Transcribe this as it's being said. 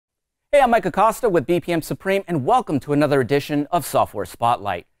Hey, I'm Mike Acosta with BPM Supreme, and welcome to another edition of Software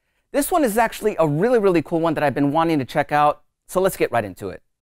Spotlight. This one is actually a really cool one that I've been wanting to check out, so let's get right into it.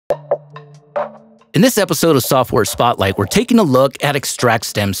 In this episode of Software Spotlight, we're taking a look at XTRAX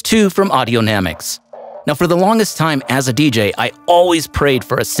STEMS 2 from AUDIONAMIX. Now, for the longest time as a DJ, I always prayed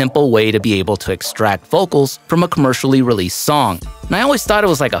for a simple way to be able to extract vocals from a commercially released song. And I always thought it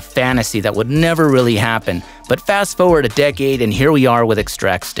was like a fantasy that would never really happen, but fast forward a decade and here we are with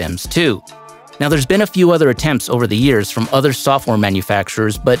XTRAX STEMS 2. Now, there's been a few other attempts over the years from other software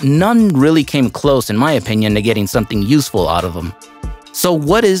manufacturers, but none really came close, in my opinion, to getting something useful out of them. So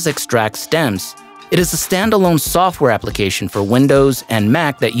what is XTRAX STEMS? It is a standalone software application for Windows and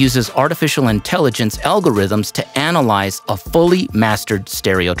Mac that uses artificial intelligence algorithms to analyze a fully mastered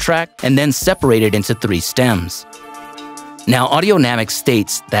stereo track and then separate it into 3 stems. Now, AUDIONAMIX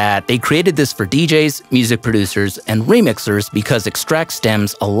states that they created this for DJs, music producers, and remixers because XTRAX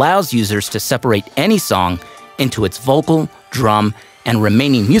STEMS allows users to separate any song into its vocal, drum, and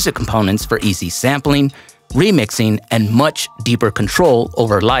remaining music components for easy sampling, remixing, and much deeper control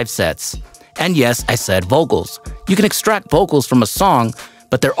over live sets. And yes, I said vocals. You can extract vocals from a song,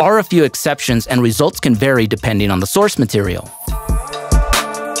 but there are a few exceptions and results can vary depending on the source material.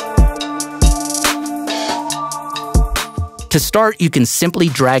 To start, you can simply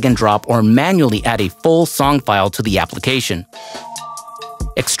drag and drop or manually add a full song file to the application.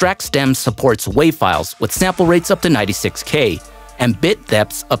 XTRAX STEMS supports WAV files with sample rates up to 96K and bit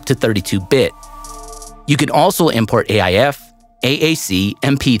depths up to 32-bit. You can also import AIF, AAC,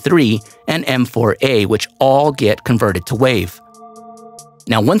 MP3, and M4A, which all get converted to WAV.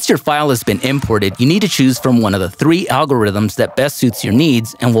 Now, once your file has been imported, you need to choose from one of the 3 algorithms that best suits your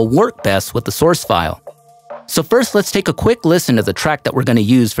needs and will work best with the source file. So first, let's take a quick listen to the track that we're going to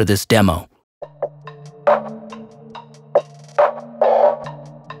use for this demo.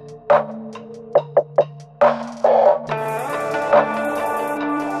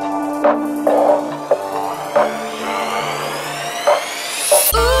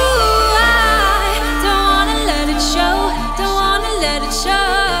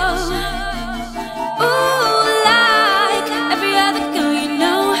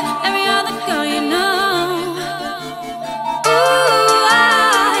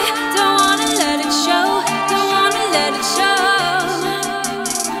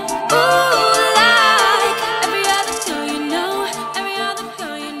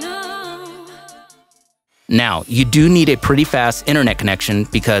 Now, you do need a pretty fast internet connection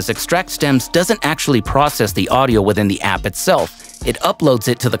because XTRAX STEMS doesn't actually process the audio within the app itself. It uploads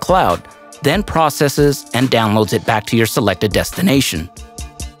it to the cloud, then processes and downloads it back to your selected destination.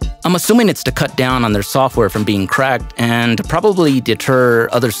 I'm assuming it's to cut down on their software from being cracked and to probably deter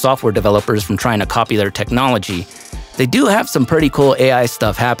other software developers from trying to copy their technology. They do have some pretty cool AI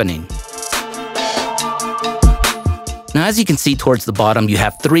stuff happening. Now, as you can see towards the bottom, you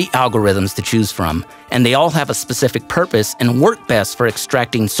have 3 algorithms to choose from, and they all have a specific purpose and work best for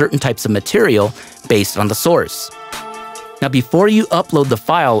extracting certain types of material based on the source. Now, before you upload the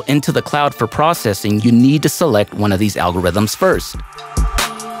file into the cloud for processing, you need to select one of these algorithms first.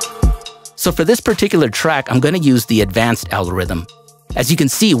 So for this particular track, I'm going to use the advanced algorithm. As you can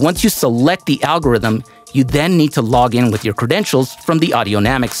see, once you select the algorithm, you then need to log in with your credentials from the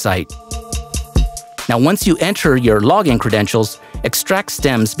AUDIONAMIX site. Now, once you enter your login credentials, XTRAX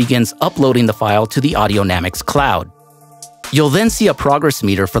STEMS begins uploading the file to the AUDIONAMIX cloud. You'll then see a progress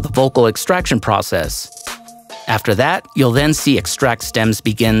meter for the vocal extraction process. After that, you'll then see XTRAX STEMS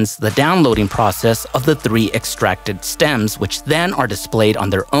begins the downloading process of the 3 extracted stems, which then are displayed on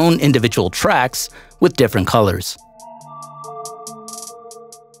their own individual tracks with different colors.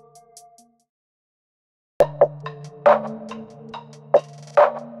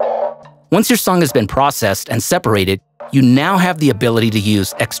 Once your song has been processed and separated, you now have the ability to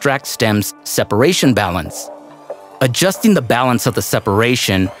use XTRAX STEMS separation balance. Adjusting the balance of the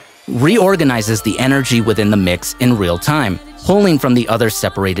separation reorganizes the energy within the mix in real time, pulling from the other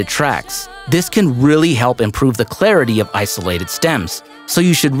separated tracks. This can really help improve the clarity of isolated stems, so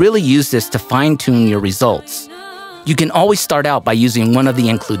you should really use this to fine-tune your results. You can always start out by using one of the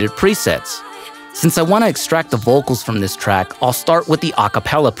included presets. Since I want to extract the vocals from this track, I'll start with the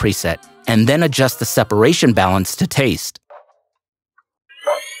acapella preset, and then adjust the separation balance to taste.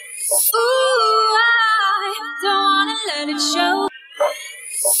 Ooh, I don't wanna let it show.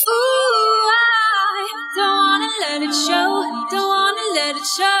 Ooh, I don't wanna let it show. Don't wanna let it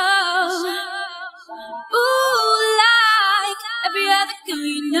show. Ooh, like every other girl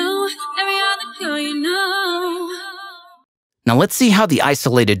you know, every other girl you know. Now let's see how the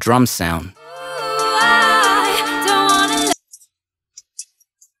isolated drums sound.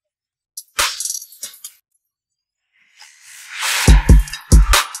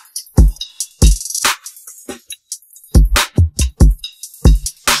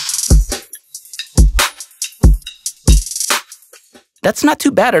 That's not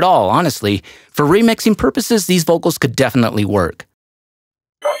too bad at all, honestly. For remixing purposes, these vocals could definitely work.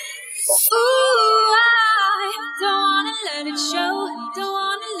 Ooh, I don't wanna let it show, don't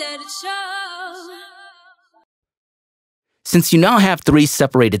wanna let it show. Since you now have 3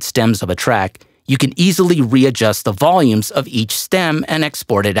 separated stems of a track, you can easily readjust the volumes of each stem and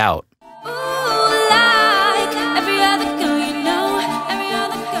export it out. Ooh, like every other girl you know, every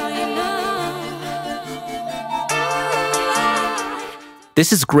other girl you know.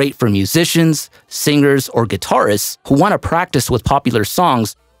 This is great for musicians, singers, or guitarists who want to practice with popular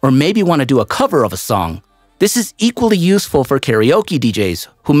songs or maybe want to do a cover of a song. This is equally useful for karaoke DJs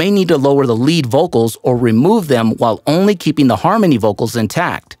who may need to lower the lead vocals or remove them while only keeping the harmony vocals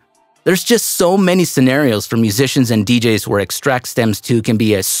intact. There's just so many scenarios for musicians and DJs where XTRAX Stems 2 can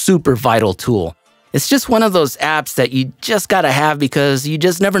be a super vital tool. It's just one of those apps that you just gotta have because you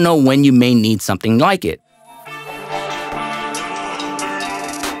just never know when you may need something like it.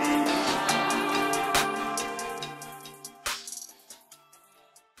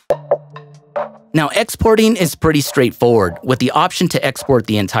 Now, exporting is pretty straightforward, with the option to export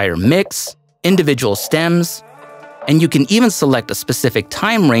the entire mix, individual stems, and you can even select a specific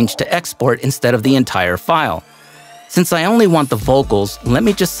time range to export instead of the entire file. Since I only want the vocals, let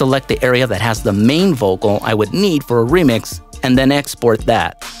me just select the area that has the main vocal I would need for a remix, and then export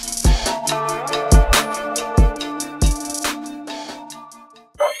that.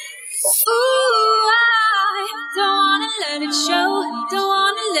 Ooh, I don't wanna let it show, don't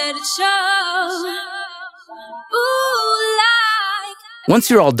wanna let it show. Ooh, like Once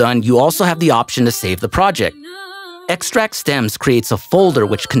you're all done, you also have the option to save the project. XTRAX Stems creates a folder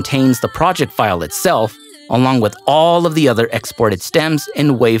which contains the project file itself, along with all of the other exported stems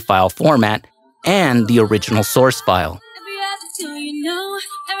in WAV file format and the original source file. every other girl you know,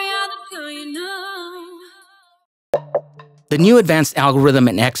 every other girl you know. The new advanced algorithm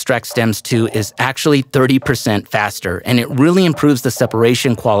in XTRAX Stems 2 is actually 30% faster, and it really improves the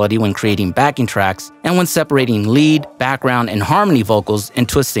separation quality when creating backing tracks and when separating lead, background, and harmony vocals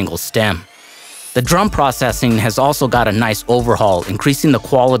into a single stem. The drum processing has also got a nice overhaul, increasing the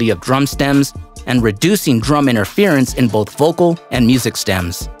quality of drum stems and reducing drum interference in both vocal and music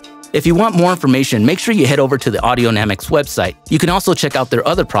stems. If you want more information, make sure you head over to the AUDIONAMIX website. You can also check out their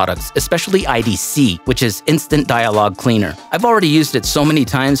other products, especially IDC, which is Instant Dialogue Cleaner. I've already used it so many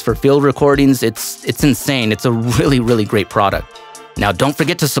times for field recordings, it's insane. It's a really great product. Now don't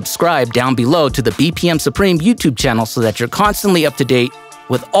forget to subscribe down below to the BPM Supreme YouTube channel so that you're constantly up to date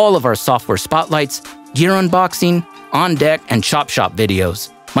with all of our software spotlights, gear unboxing, on deck, and chop shop videos.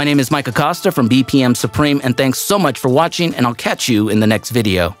 My name is Acosta from BPM Supreme, and thanks so much for watching, and I'll catch you in the next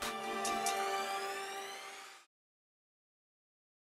video.